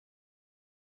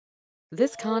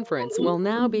This conference will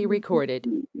now be recorded.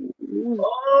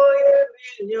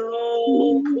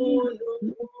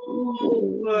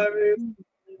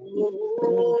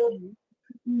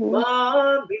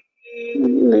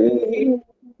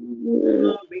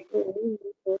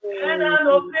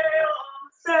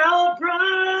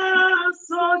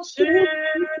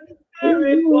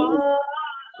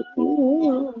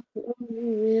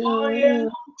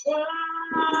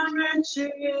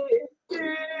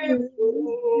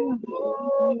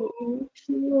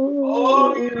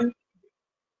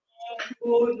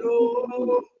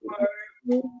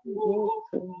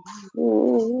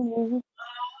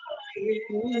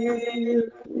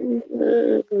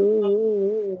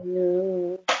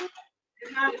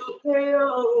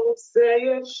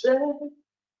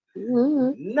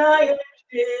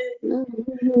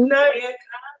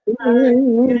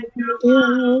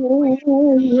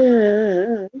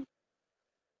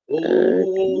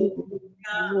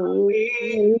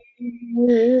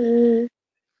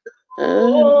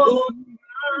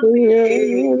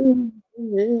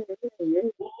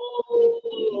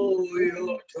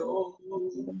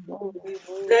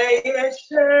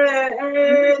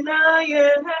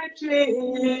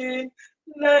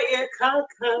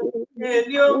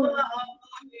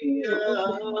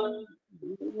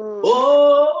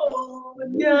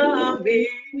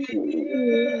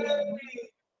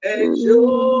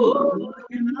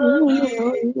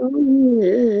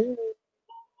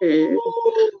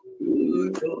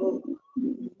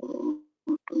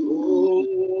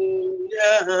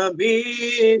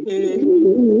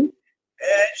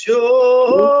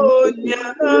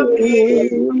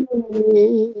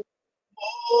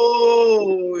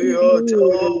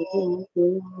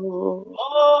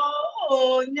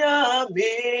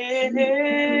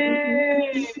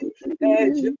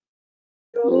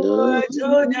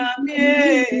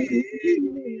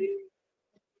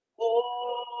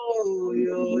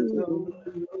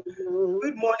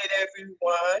 Good morning,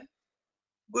 everyone.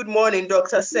 Good morning,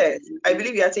 Dr. Seth. I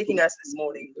believe you are taking us this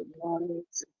morning.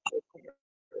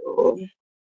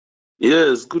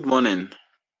 Yes, good morning.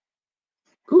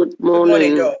 Good Good morning,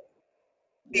 morning. Doc.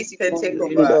 Please, you can take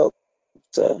over.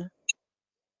 Doctor.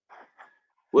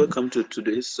 Welcome to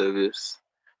today's service.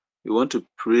 We want to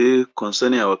pray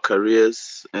concerning our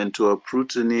careers and to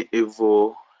uproot any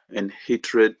evil and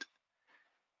hatred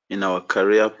in our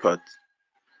career path.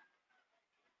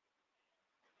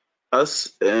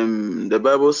 As the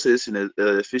Bible says in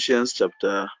Ephesians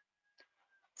chapter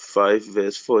 5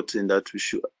 verse 14 that we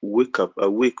should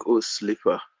awake, O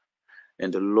sleeper,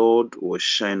 and the Lord will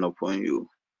shine upon you.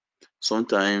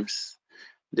 Sometimes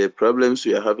the problems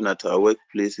we are having at our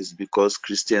workplace is because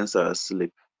Christians are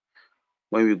asleep.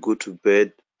 When we go to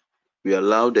bed, we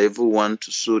allow the evil one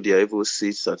to sow their evil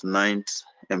seeds at night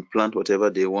and plant whatever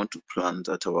they want to plant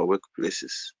at our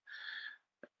workplaces.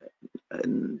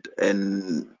 And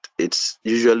it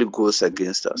usually goes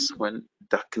against us. When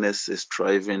darkness is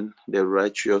thriving, the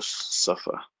righteous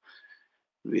suffer.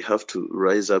 We have to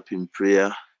rise up in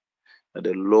prayer that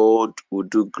the Lord will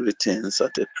do great things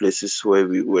at the places where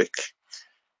we work.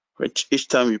 Each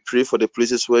time we pray for the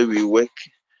places where we work,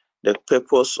 the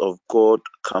purpose of God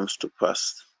comes to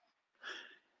pass.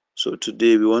 So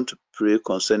today we want to pray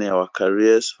concerning our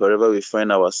careers, wherever we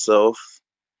find ourselves,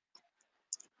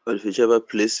 or whichever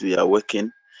place we are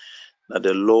working, that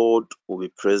the Lord will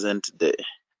be present there,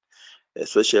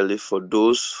 especially for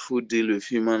those who deal with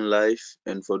human life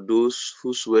and for those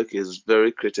whose work is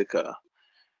very critical.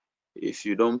 If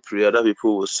you don't pray, other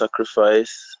people will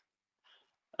sacrifice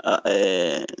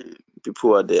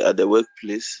people at the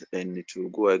workplace, and it will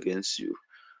go against you.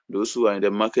 Those who are in the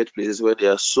marketplaces where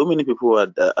there are so many people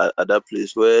at that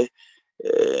place where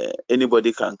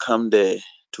anybody can come there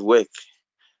to work.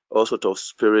 All sorts of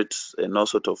spirits and all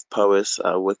sorts of powers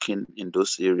are working in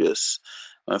those areas.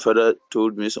 My father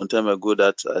told me some time ago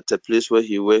that at a place where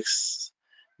he works,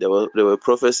 there were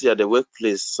prophecy at the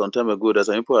workplace some time ago that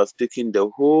some people have taken the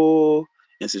whole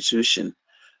institution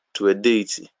to a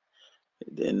deity.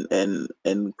 And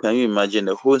can you imagine,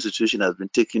 the whole institution has been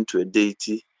taken to a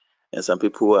deity, and some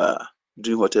people are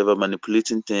doing whatever,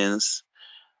 manipulating things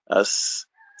as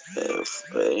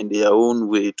in their own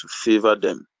way to favor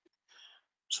them.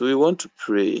 So we want to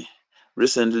pray.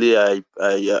 Recently, I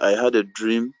had a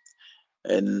dream,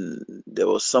 and there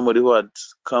was somebody who had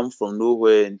come from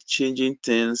nowhere and changing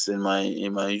things in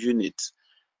my unit.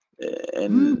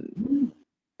 And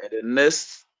in the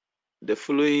next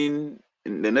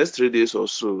 3 days or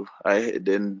so,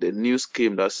 then the news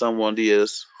came that somebody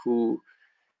else who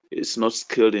is not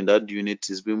skilled in that unit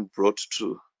is being brought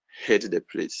to. head the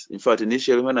place. In fact,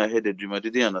 initially when I heard the dream, I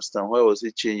didn't understand why was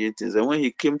he changing things. And when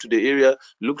he came to the area, it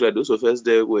looked like those of us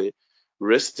there were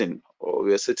resting or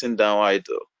we were sitting down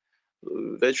idle.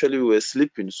 Virtually we were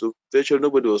sleeping, so virtually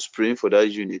nobody was praying for that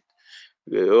unit.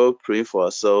 We were all praying for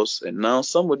ourselves. And now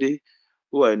somebody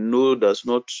who I know does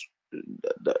not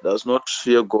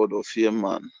fear God or fear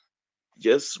man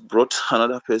just brought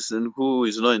another person who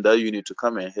is not in that unit to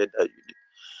come and head that unit.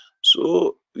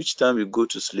 So each time we go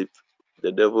to sleep,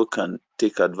 the devil can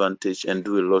take advantage and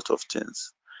do a lot of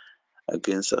things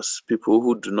against us. People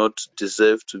who do not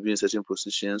deserve to be in certain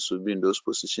positions will be in those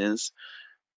positions.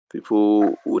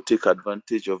 People will take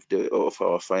advantage of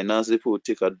our finance. People will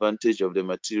take advantage of the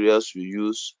materials we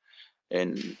use,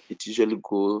 and it usually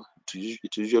go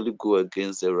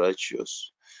against the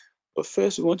righteous. But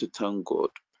first, we want to thank God.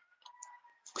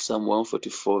 Psalm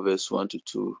 144, verse 1 to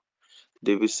 2.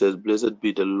 David says, "Blessed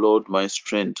be the Lord my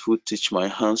strength, who teach my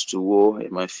hands to war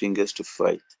and my fingers to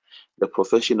fight." The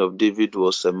profession of David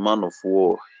was a man of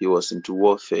war. He was into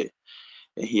warfare.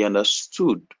 And he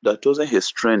understood that wasn't his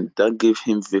strength that gave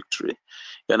him victory.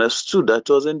 He understood that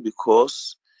wasn't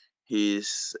because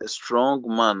he's a strong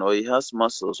man or he has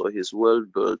muscles or he's well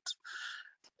built.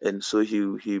 And so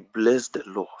he blessed the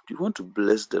Lord. You want to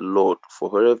bless the Lord for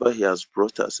wherever he has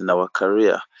brought us in our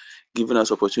career, giving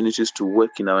us opportunities to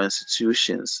work in our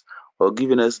institutions, or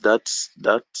giving us that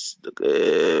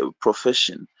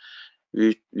profession.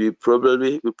 We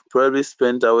probably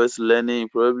spent hours learning.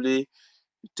 Probably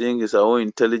think it's our own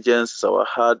intelligence, it's our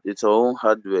own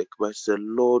hard work, but it's the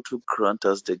Lord who grants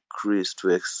us the grace to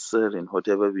excel in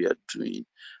whatever we are doing.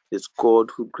 It's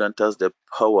God who grants us the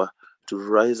power to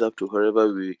rise up to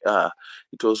wherever we are.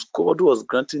 It was God who was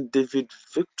granting David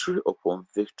victory upon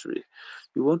victory.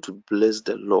 You want to bless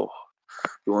the Lord.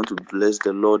 You want to bless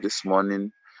the Lord this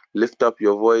morning. Lift up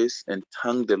your voice and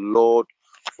thank the Lord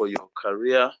for your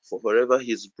career, for wherever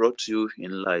He's brought you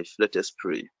in life. Let us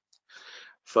pray.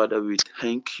 Father, we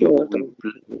thank you. We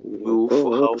bless you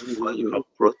for how far you have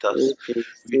brought us.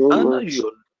 We honor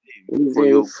your name for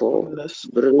your goodness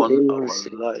upon our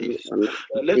lives.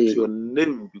 Let your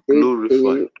name be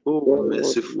glorified. Oh,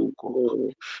 merciful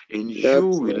God. In you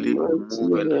we live,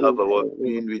 move, and have our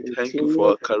being. We thank you for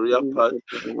our career path.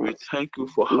 We thank you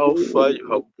for how far you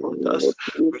have brought us.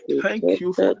 We thank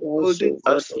you for building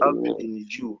us up in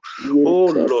you. Oh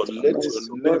Lord, let your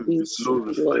name be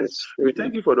glorified. We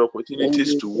thank you for the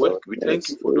opportunities to work. We thank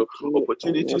you for the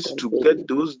opportunities to get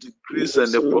those degrees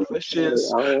and the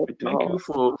professions. We thank you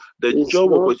for the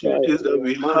job opportunities that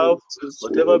we have,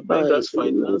 whatever brings us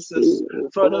finances.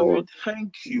 Father, we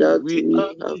thank you. We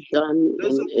honor you.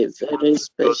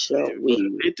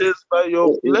 It is by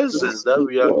your blessings that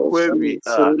we are where we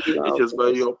are. It is by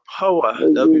your power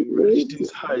that we reach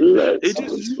this height. It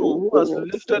is you who has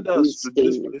lifted us to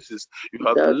these places. You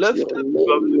have lifted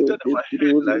our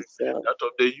head like that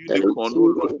of the unicorn, oh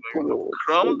Lord. You have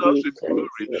crowned us with glory.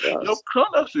 You have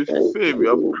crowned us with fame. You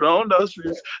have crowned us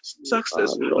with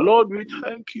success. Lord, we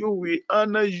thank you. We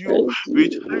honor you. We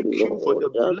thank you for the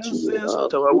blessings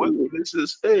at our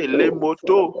workplaces. Hey,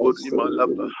 lemoto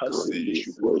horimalaba hasi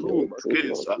shukuru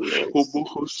makesa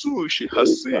hubuhusu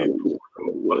shihasi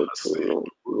bahasi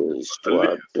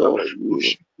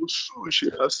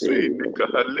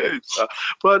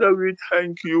Father, we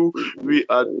thank you, we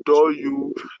adore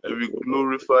you, and we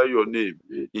glorify your name.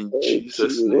 In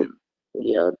Jesus' name.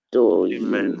 We adore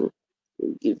Amen. you.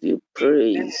 We give you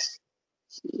praise,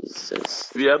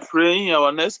 Jesus. We are praying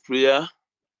our next prayer.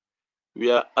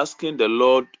 We are asking the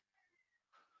Lord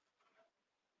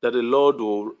that the Lord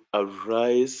will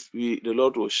arise, the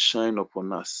Lord will shine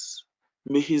upon us.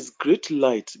 May his great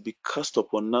light be cast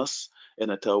upon us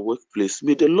and at our workplace.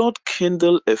 May the Lord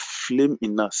kindle a flame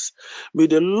in us. May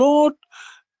the Lord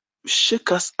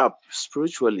shake us up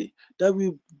spiritually, that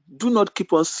we do not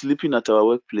keep on sleeping at our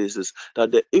workplaces,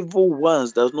 that the evil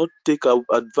ones does not take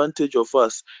advantage of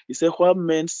us. He said, while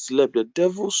men slept, the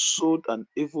devil sowed an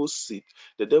evil seed.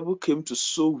 The devil came to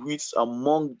sow weeds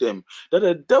among them, that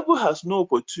the devil has no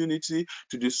opportunity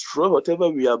to destroy whatever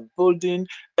we are building.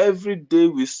 Every day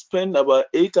we spend about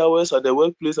 8 hours at the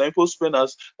workplace, and people spend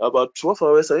about 12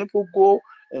 hours, and people go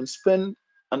and spend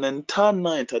an entire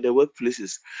night at the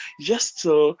workplaces. Just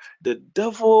so the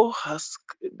devil has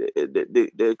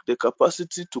the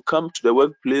capacity to come to the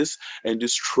workplace and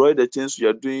destroy the things we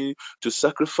are doing, to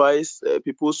sacrifice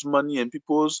people's money and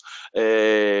people's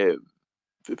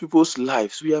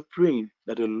lives. We are praying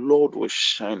that the Lord will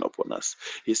shine upon us.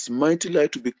 His mighty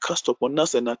light will be cast upon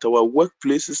us and at our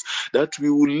workplaces, that we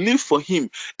will live for Him.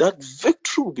 That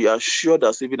victory will be assured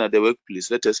us even at the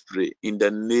workplace. Let us pray in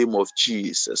the name of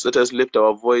Jesus. Let us lift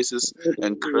our voices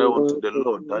and cry unto the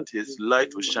Lord that His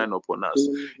light will shine upon us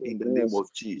in the name of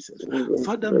Jesus.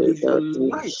 Father, may your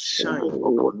light shine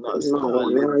upon us. Our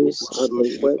lives at the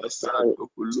worksite.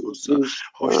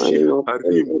 You shine upon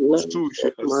the lives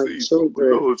of my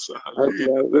children at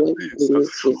their workplaces.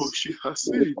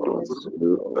 Because,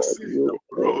 Lord, you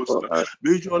cover us.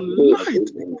 May your May light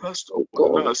be the cast of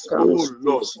upon God us, comes oh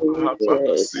to Lord.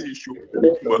 soldiers.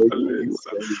 Let the name of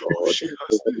God,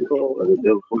 God,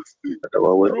 At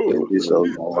our in workplaces,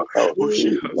 the our house,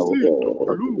 name of our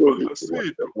God, will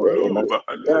divert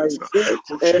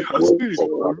everything,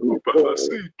 God, and we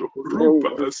plan,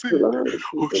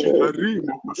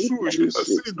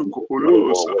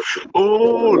 God,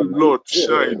 Oh Lord,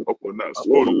 shine God, upon us.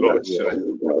 Oh Lord, shine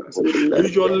anything upon that us. will May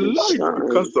let your them light be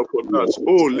shine. cast upon us.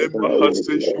 Oh, Let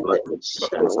them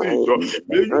shine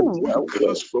may at you their wake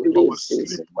us from our workplaces.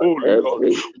 sleep. Oh Lord,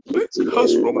 Every wake city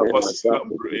us from our element,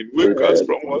 slumbering. Wake us let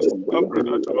from our the slumbering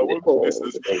at our plan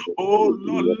workplaces. God Oh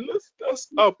Lord, lift us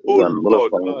up. Oh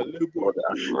Lord,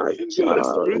 my in the child,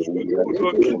 spiritually, oh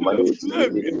Lord, kindle a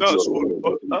flame in us. Oh including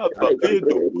Lord, I pray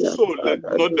that so let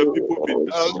Father, not the you people be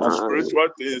will down to shine spiritual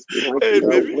things. at Hey,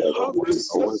 may their we have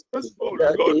workplaces, receptors, oh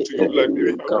that Lord, the to your light. May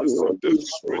we enemy have cannot receptors to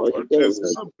destroy spiritual things.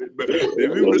 them. The May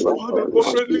we enemy respond cannot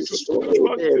appropriately to destroy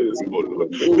spiritual things, them. oh Lord.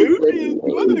 May In we the be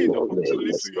name inclined of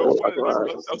appropriately to your Jesus word.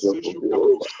 Christ.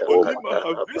 Oh, Olima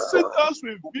have visit us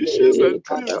with visions and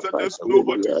dreams that there's no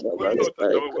what is going on at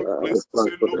our workplace.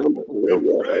 Say, Lord, we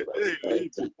pray. Hey,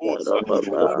 Lebo, Osa,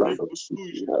 Mani,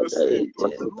 Osuji,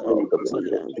 Asito, Ruba,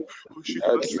 Asito, Oshi,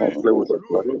 that Asito, you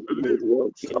Luba, do the Alebo,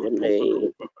 work of your Soto,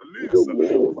 name. Ruba, You Alisa,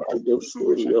 move to Mani, the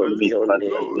Osuji, glory of Alebo, your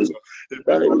name Losa,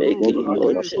 by Ebeho, Luba, making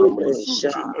your Alebo, children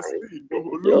Osuji, shine. Asito,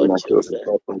 Your Luba,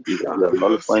 children shine.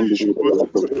 Hasishi,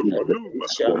 Osuji, Let them Luba,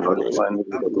 shine.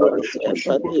 Oshi,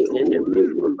 Whatever the Oto, enemy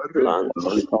Liba, will Aremo, plant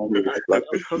Osuji, at Ebe,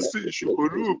 their Hasishi, workplaces,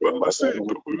 Holuba,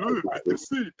 Asito, Holuba,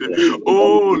 Hesite, we will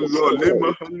oh Lord, destroy.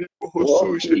 Lima Halipo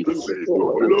What Hosushi we Hasito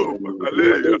destroy Holoma in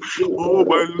Aleya. the Oh kingdom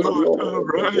my of the Lord, Lord,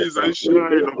 arise and in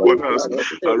shine the upon us. kingdom of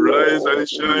the Arise and Lord,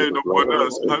 shine upon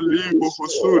us. what we Halipo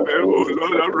Hosune. destroy. Oh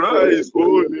Lord, They arise.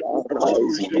 Oh will Lipo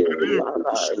arise, Hosushi they will Halipo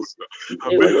arise, Hosuna.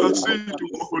 they Abe will Hasito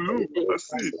arise, Holuma they will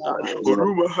Hasito. shine,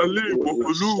 Horuma they Halipo will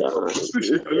Holuba shine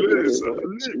Hosishi in the Halesa name of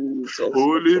Halipo. Jesus.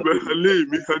 Holy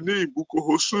Halimi Hanibu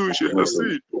Kohosushi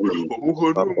Hasito.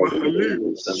 Horuma They Halipo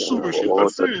will Hosushi shine.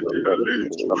 Hasiti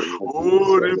Halito.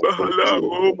 Oh, Ribahala,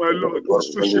 oh my Lord,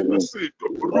 Hosushi Hasito,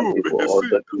 Rube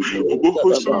Hesito,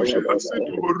 Obohosushi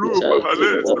Hasito, Ruba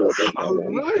Halesa.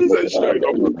 Arise and shine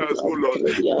upon us, oh Lord.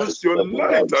 Cast your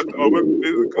light at our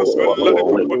workplace, cast your light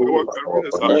upon our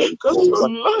careers, cast your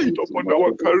light upon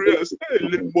our careers. Hey,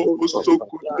 Limo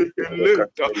Hosoko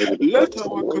Teheleta. Let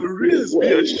our careers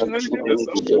be a shining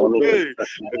example. Hey,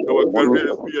 let our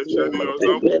careers be a shining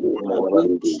example. Let Oh,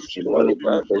 nothing Hosushi destroy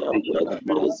Hasito, at their Ruba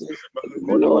workplaces.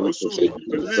 Mahalimu Lord, Hosushi, change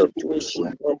the Halimu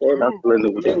situation for Hosushi, them.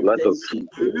 Ruba Change Halesa. the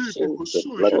Halimu situation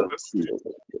Hosushi, for Hasito,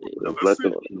 them.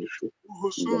 Hasito,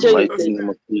 Hosushi, Change the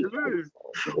Hasito. situation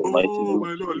Oh,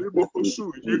 my Lord, Libo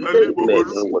Hosushi, change Halimu the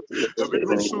Horuba, Abi situation,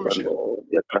 Hosushi. Lord.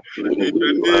 In the In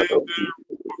name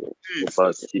of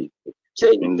Jesus.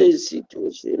 change the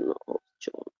situation of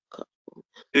John.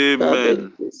 Father, it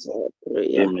Amen. is our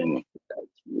prayer that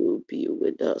you be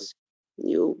with us.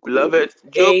 You go Beloved,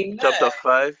 Job Amen. chapter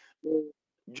 5,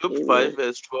 Job 5 Amen.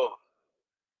 verse 12.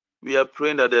 We are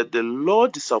praying that the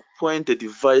Lord disappoint the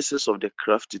devices of the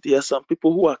crafty. There are some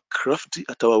people who are crafty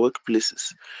at our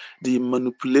workplaces. They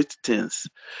manipulate things.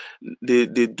 They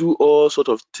do all sort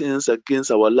of things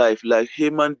against our life, like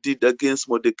Haman did against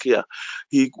Mordecai.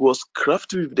 He was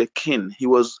crafty with the king. He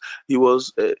was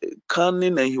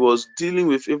cunning, and he was dealing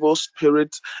with evil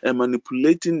spirits and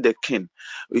manipulating the king.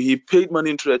 He paid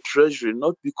money into the treasury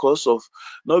not because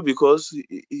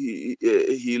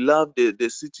he loved the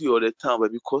city or the town,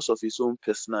 but because of his own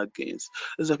personal gains.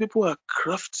 There's that people are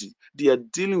crafty. They are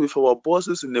dealing with our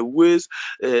bosses in a ways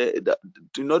that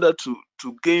in order to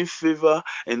gain favor,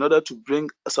 in order to bring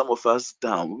some of us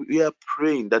down. We are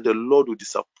praying that the Lord will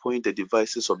disappoint the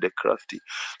devices of the crafty,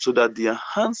 so that their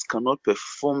hands cannot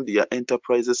perform their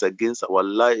enterprises against our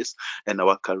lives and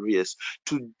our careers.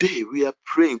 Today we are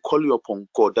praying, calling upon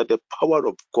God, that the power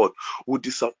of God will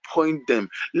disappoint them.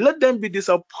 Let them be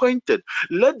disappointed.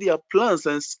 Let their plans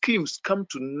and schemes come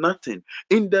to nothing.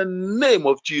 In the name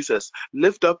of Jesus,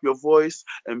 lift up your voice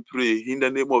and pray in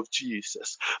the name of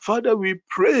Jesus. Father, we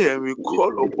pray and we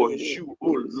call upon you,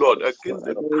 oh Lord, against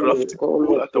the crafty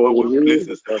people at our upon you,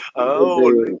 workplaces.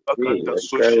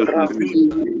 crafty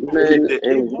men The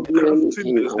and evil women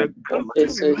in craftiness, our the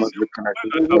craftiness offices at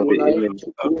who our would like area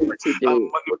to go today,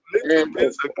 and manipulating head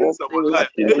of things against our office life.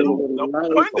 and the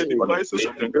life Appoint the and devices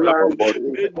of the blood crafty.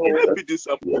 and May they God be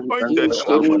and disappointed use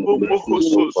them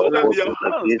so that out their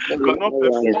hands on cannot our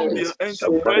perform their works so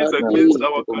enterprise that against we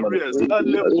our careers.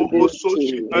 will be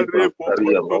able to have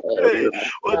favor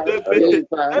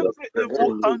Every evil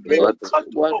and to hand be get cut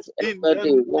off in whatever the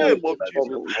they name want of from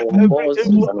Jesus. our Every evil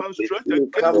bosses. hand stretched We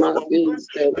against come our work.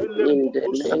 against them in the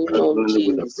name of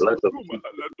Jesus.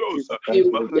 We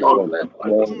kill their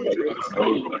weapons in the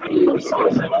name of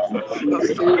Jesus. We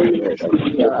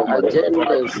kill their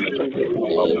agendas in the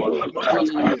name of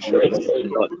Jesus.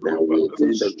 That we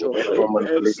destroy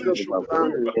every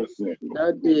plan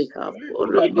that they have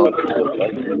already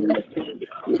formulated,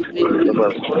 even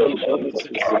before the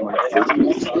bosses.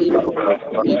 We seal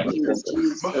it in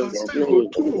Jesus'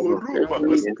 name. And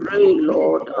we pray,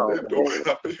 Lord our God,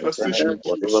 that you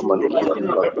show in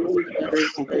your own very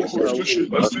special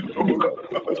way your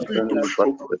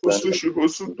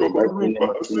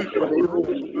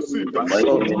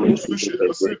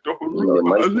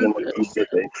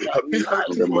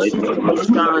Jesus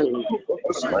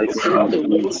light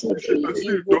shine so the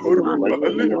evil one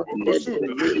wanted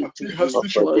a way to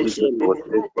destroy him.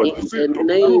 In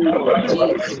the name of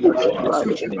Jesus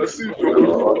Christ,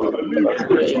 Lord, we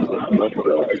pray your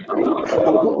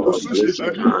power, God,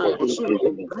 shine upon your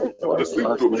servant,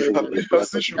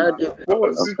 that the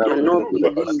boss cannot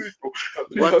believe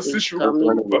what is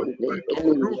coming from the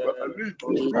enemy.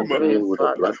 We pray,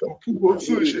 Father,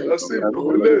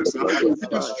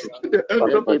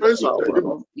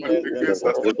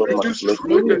 let your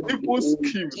name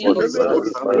be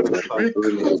glorified.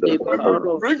 Let the power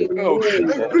of you move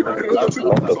in Jesus'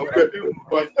 name.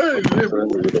 Let the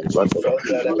power of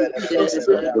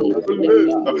you move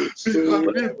and let it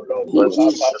be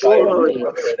destroyed.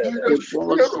 The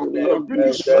boss will not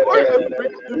believe.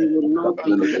 He will not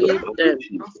believe them.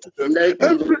 Let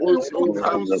him also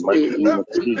have the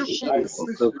impression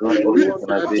and know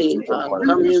that they are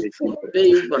coming for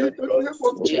favor.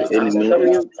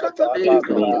 They are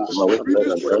coming for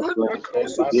favor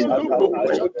on the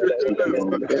work.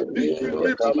 In the name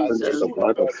of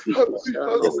Jesus,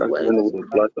 shall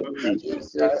work in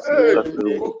Jesus'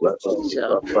 name.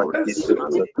 Shall manifest in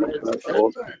Jesus'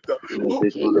 name.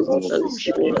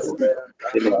 Father,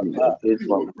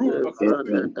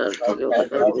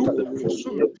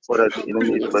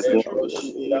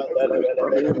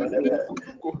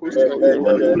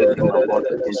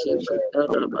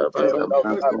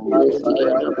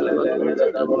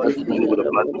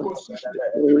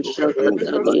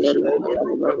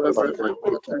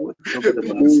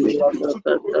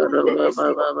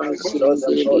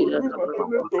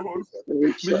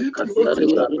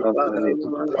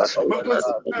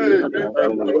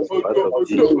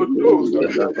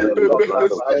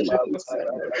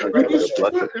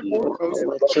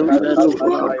 that your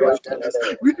will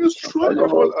We destroy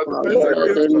all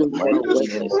brethren who are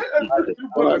working,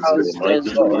 our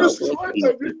sisters who are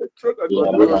working,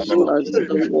 those who are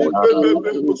still working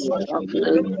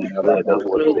in department of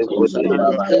operations and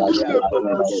allocation.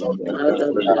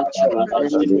 Father, let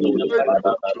your enemy,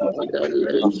 Father,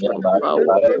 let your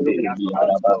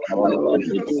power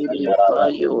move. Lord, glorify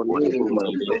your name.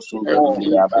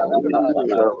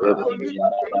 Thank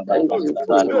you for who you are.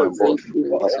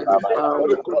 Thank you for your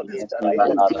greatness and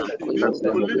power. Thank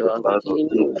you for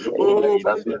your King of glory.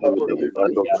 Thank you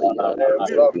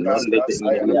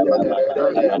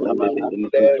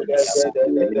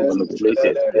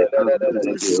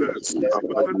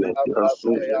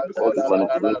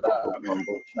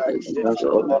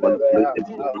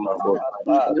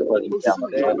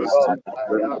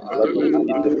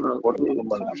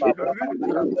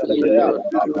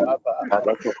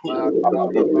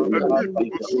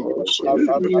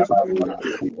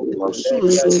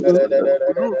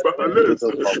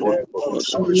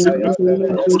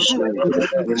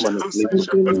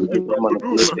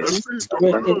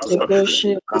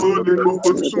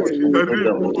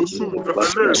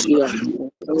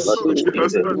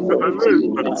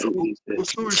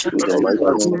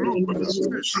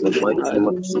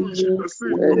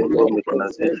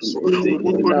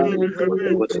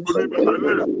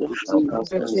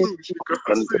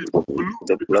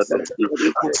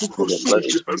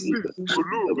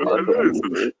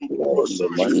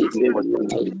for your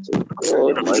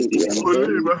grace.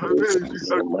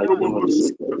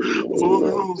 Glorify your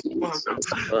name.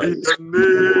 In the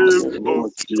name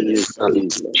of Jesus.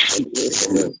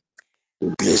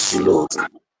 Bless you, Lord.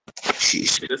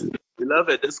 Yes,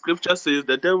 beloved, the scripture says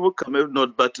the devil cometh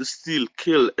not but to steal,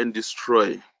 kill, and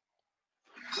destroy.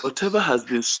 Whatever has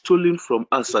been stolen from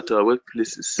us at our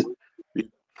workplaces,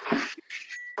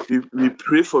 we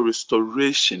pray for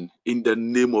restoration in the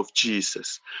name of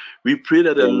Jesus. We pray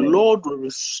that the Lord will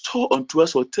restore unto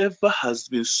us whatever has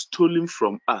been stolen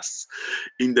from us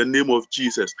in the name of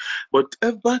Jesus.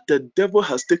 Whatever the devil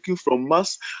has taken from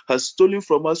us, has stolen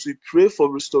from us, we pray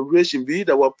for restoration, be it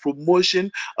our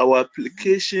promotion, our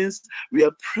applications. We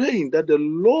are praying that the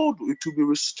Lord will be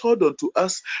restored unto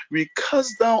us. We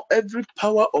cast down every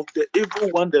power of the evil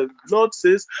one. The Lord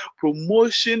says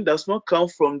promotion does not come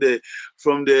from the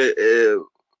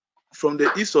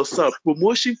east or south.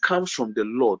 Promotion comes from the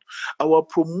Lord. Our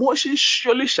promotion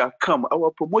surely shall come.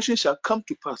 Our promotion shall come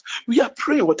to pass. We are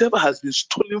praying whatever has been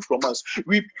stolen from us.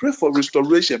 We pray for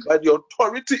restoration by the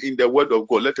authority in the word of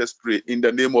God. Let us pray in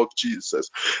the name of Jesus.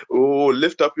 Oh,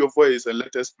 lift up your voice and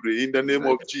let us pray in the name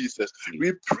of Jesus.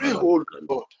 We pray, oh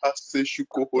Lord,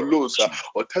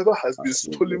 whatever has been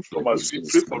stolen from us, we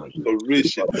pray for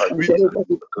restoration. We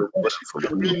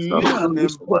lay an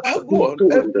embargo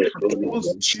on every evil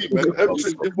scheme and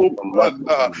every evil plan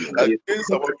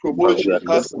against our promotion.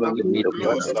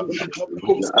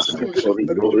 Whatever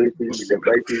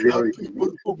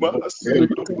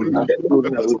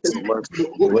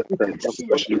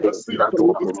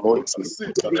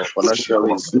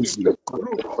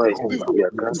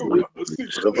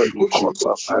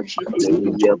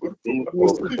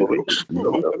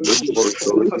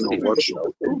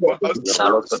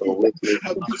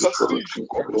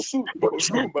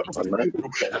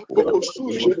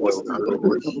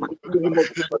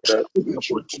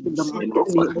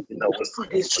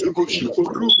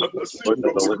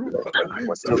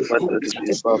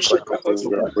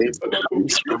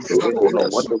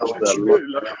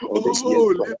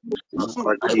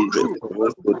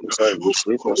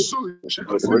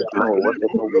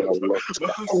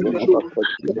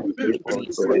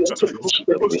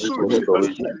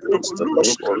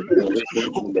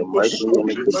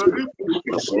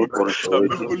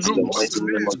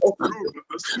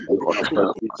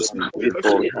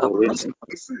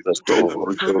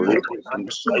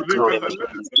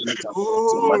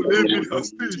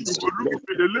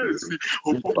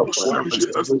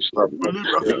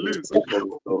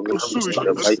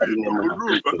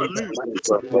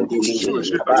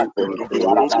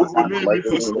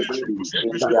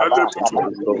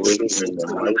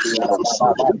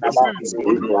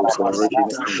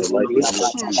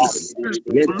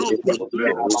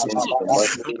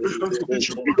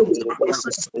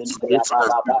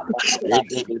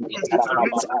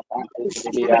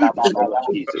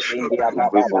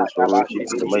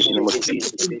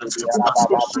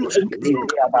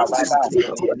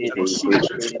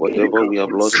we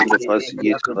have lost in the past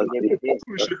years,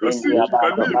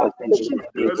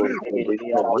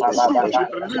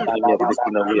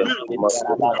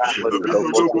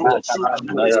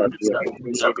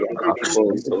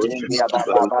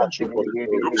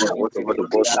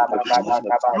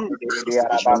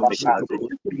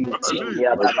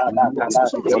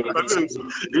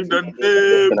 in the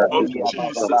name of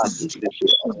Jesus.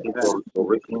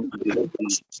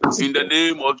 In the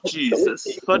name of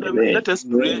Jesus. Father, let us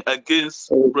pray against,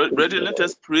 brethren, let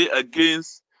us pray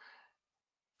against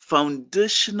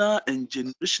foundational and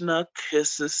generational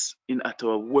curses at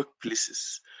our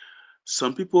workplaces.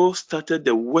 Some people started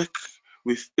the work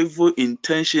with evil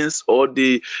intentions, or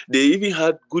they even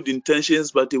had good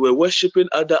intentions, but they were worshiping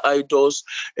other idols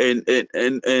and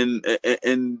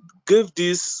gave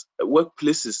these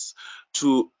workplaces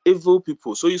to evil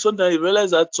people. So you sometimes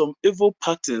realize that some evil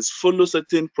patterns follow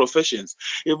certain professions,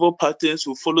 evil patterns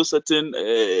will follow certain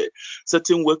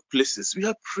workplaces. We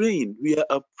are praying, we are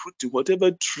uprooting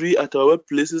whatever tree at our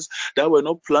workplaces that were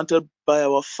not planted by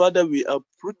our Father. We are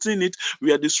uprooting it.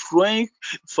 We are destroying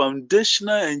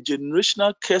foundational and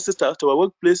generational curses at our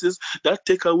workplaces that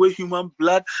take away human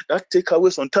blood, that take away.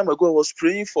 Some time ago I was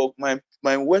praying for my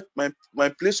work, my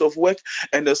place of work,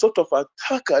 and the sort of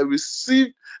attack I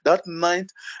received that night,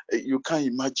 you can't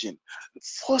imagine.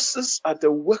 Forces at the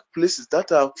workplaces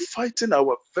that are fighting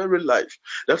our very life,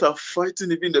 that are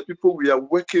fighting even the people we are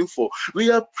working for. We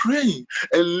are praying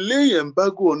and lay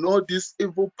embargo on all these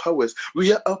evil powers.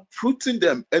 We are uprooting uprooting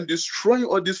them and destroying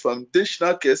all these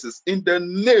foundational curses in the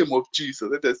name of Jesus.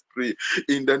 Let us pray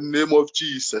in the name of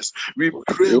Jesus. We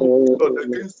pray, oh God,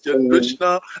 against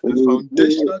generational and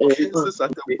foundational cases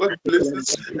at the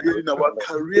workplaces, in our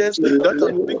careers that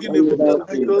are bringing about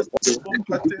cycles, default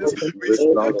patterns. We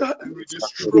scatter and we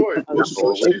destroy.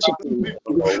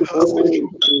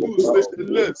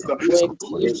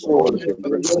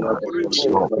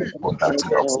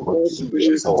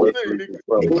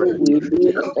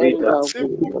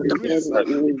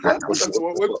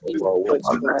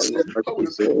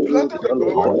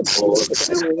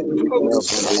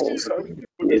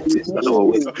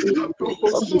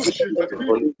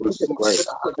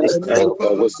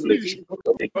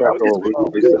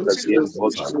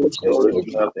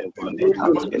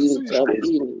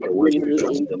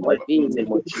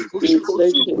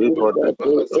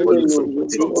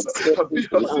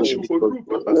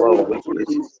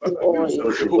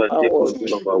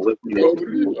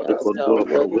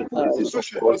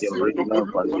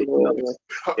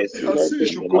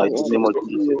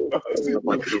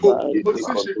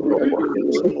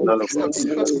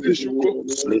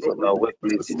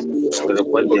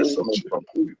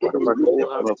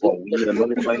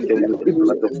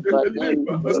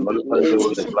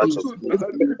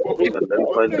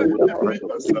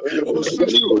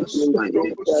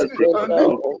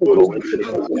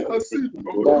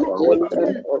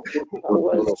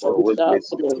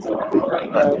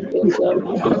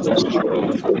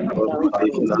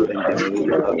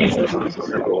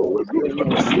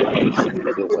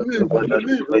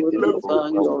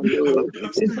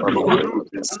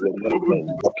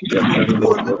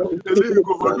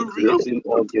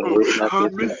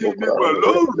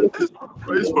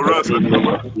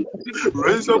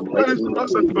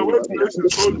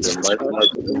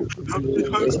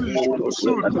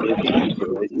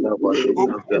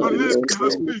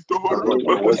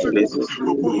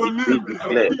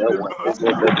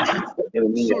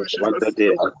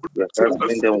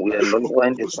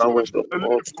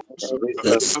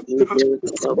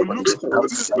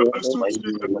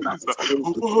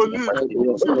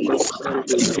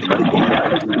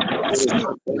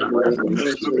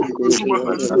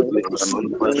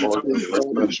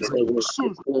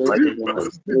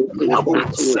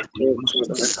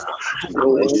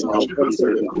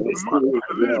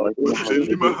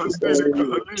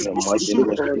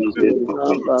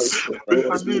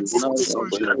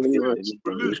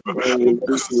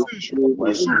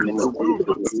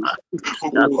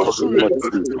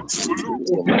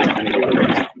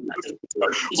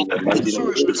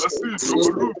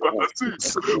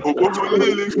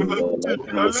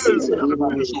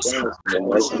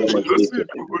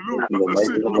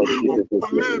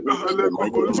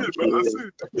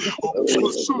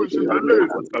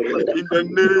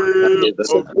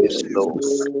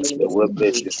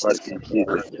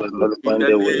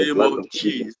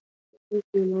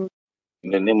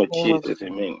 In the name of Jesus,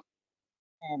 amen.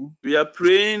 We are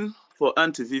praying for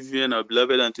Auntie Vivian, our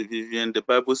beloved Auntie Vivian. The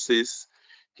Bible says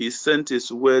he sent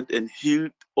his word and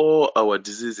healed all our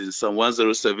diseases. Psalm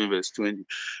 107 verse 20.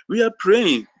 We are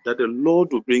praying that the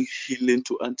Lord will bring healing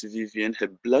to Auntie Vivian. Her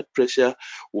blood pressure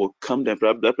will come down.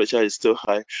 Blood pressure is still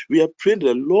high. We are praying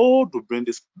that the Lord will bring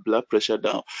this blood pressure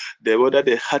down. Whether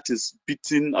the heart is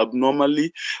beating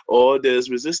abnormally or there's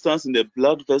resistance in the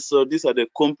blood vessel, these are the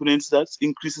components that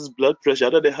increases blood pressure.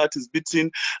 Whether the heart is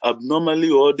beating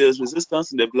abnormally or there's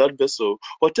resistance in the blood vessel,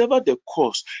 whatever the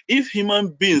cause, if human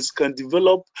beings can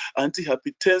develop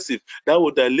antihypertensive that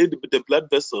will dilate the blood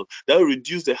vessel, that will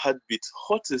reduce the heartbeat,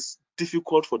 what is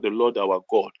difficult for the Lord our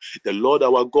God? The Lord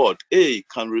our God,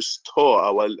 can restore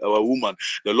our woman.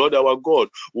 The Lord our God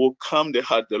will calm the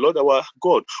heart. The Lord our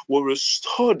God will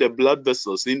restore the blood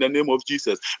vessels in the name of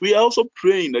Jesus. We are also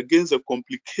praying against the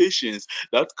complications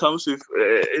that comes with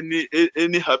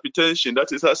any hypertension,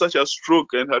 that is such as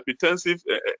stroke and hypertensive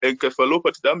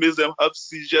encephalopathy that makes them have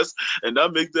seizures and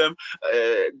that makes them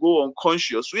go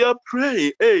unconscious. We are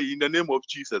praying, in the name of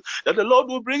Jesus, that the Lord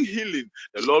will bring healing.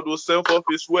 The Lord will send forth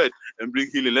His word and bring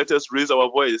healing. Let us raise our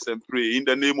voice and pray in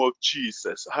the name of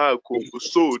Jesus.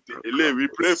 We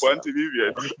pray for Auntie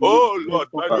Vivian. Oh Lord,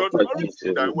 by your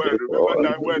authority, thy word, remember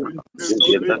thy word.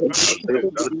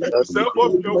 Send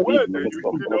forth your word and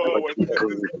you heal our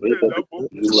diseases.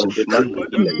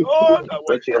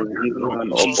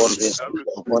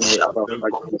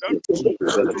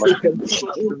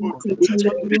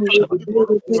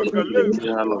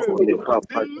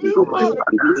 Lord,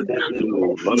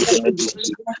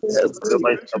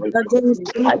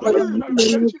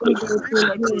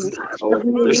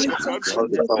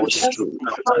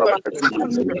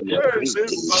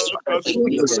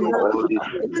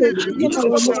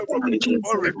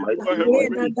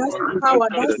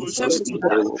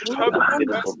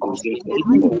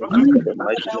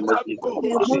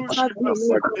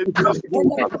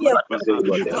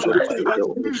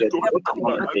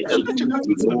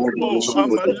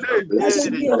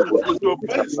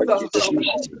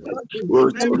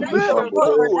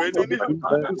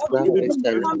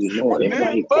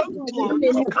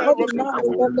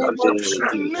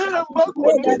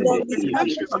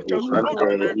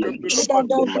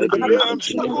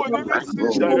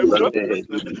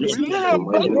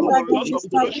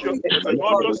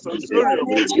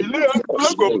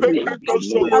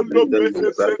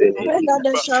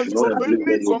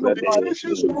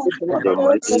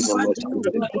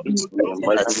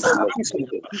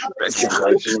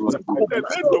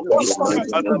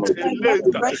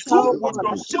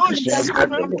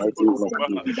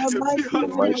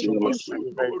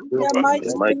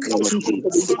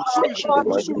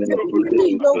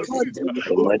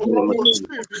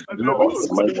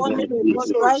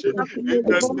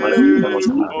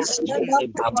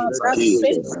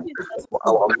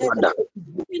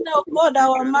 God,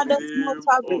 our mothers must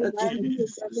have been in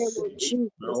the name of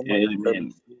Jesus.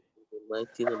 Amen.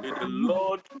 May the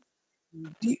Lord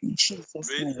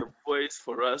raise a voice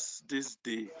for us this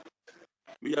day.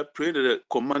 We are praying that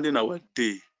commanding our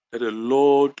day, that the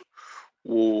Lord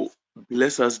will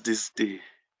bless us this day.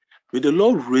 May the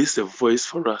Lord raise a voice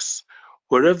for us.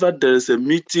 Wherever there is a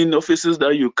meeting, offices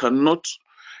that you cannot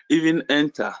even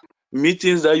enter,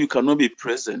 meetings that you cannot be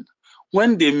present,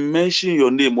 when they mention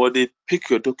your name or they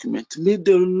pick your document, may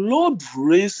the Lord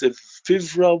raise a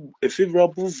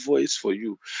favorable voice for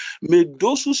you. May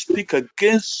those who speak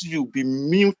against you be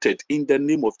muted in the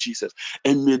name of Jesus.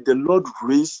 And may the Lord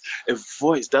raise a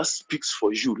voice that speaks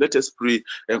for you. Let us pray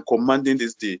and commanding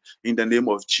this day in the name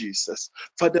of Jesus.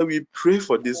 Father, we pray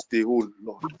for this day, oh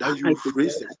Lord, that you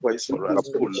raise a voice for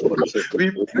us, oh Lord.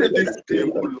 We pray this day,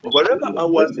 oh Lord, wherever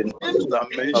our names are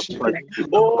mentioned,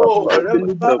 oh, wherever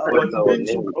our names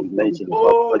name will be mentioned, oh,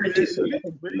 Papa Jesus.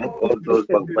 Let all those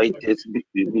backbiters be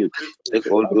mute. Let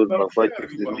all those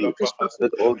backbiters be mute.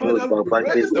 Let all those Father,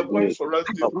 backbiters raise be a voice mute. for us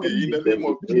this Papa day in the Jesus, name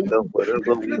we of pray Jesus. that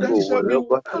wherever We we pray that go, it shall be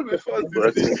wherever well with us the this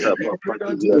day. blessings are, We pray Papa,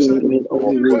 that we you are shall claiming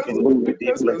our give us portion of the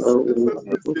day goodness and blessings. success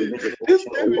We this are day. claiming the This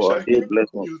portion day of we our shall day hear good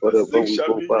blessings. news. The Wherever sick we shall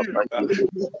go, be Papa healed.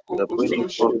 Jesus, we are praying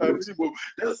for this.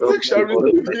 The Help sick me shall for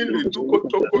the receive blessings. healing.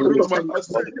 We are praying for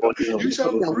the portion of You the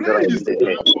shall blessings that are in raise the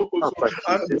air. Papa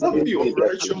an Jesus, we army of pray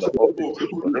that in righteous the people offices,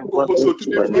 wherever to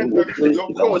my defend name will be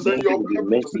your mentioned, our cause and names your will be purpose.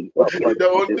 mentioned. Papa That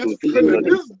on Jesus, this we pray planet, that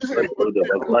this day, that all the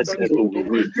backbiters will be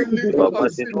mute. The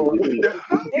backbiters will be mute. the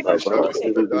hungry shall be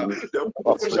Backbiters will be fed, mute. the poor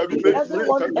Papa shall be Jesus, made we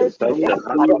rich, Everyone and the else touch to the poor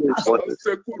heart of the shall borders.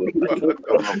 We touch the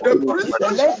crown of the our Papa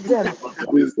prisoner shall select Jesus. be them. free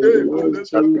Whatever this day. blessings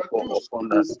that you pour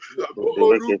upon us,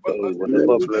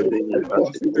 whatever blessing you have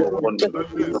to pour upon us,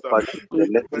 Papa Jesus,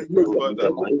 let it flow in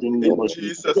the mighty name In of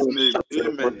Jesus. Jesus' name,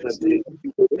 Whatever amen.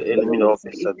 the enemy of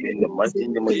us again, in the mighty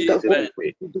name of Jesus, we Amen.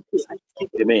 pray.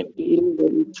 Amen.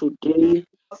 Today,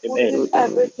 Amen. Putting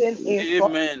everything in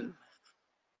Amen.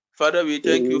 Father, we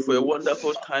thank you for a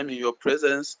wonderful time in your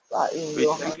presence. in We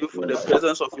your thank hand. you for the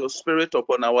presence of your spirit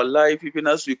upon our life, even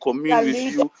as we commune with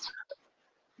you.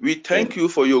 We thank you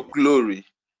for your glory.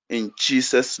 In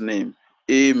Jesus' name,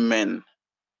 amen.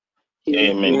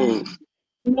 Amen.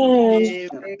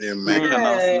 Make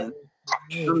announcement.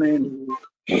 Amen.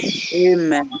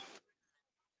 Amen.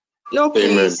 No,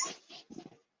 please.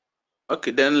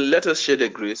 Okay, then let us share the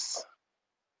grace.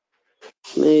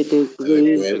 may the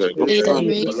grace May the of grace May the our of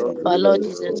grace our of Lord our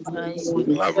Jesus Lord Lord Jesus Christ, Christ, the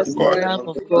love of the God, love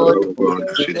of the God, love of God, and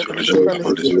the and sweet the fellowship sweet of the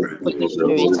fellowship Holy of the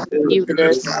Spirit Holy Spirit be with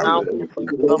us be now with and us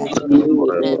forevermore. now and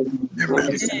Amen. forever.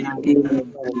 Amen.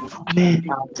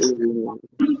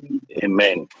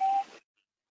 Amen.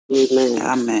 Amen.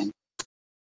 Amen.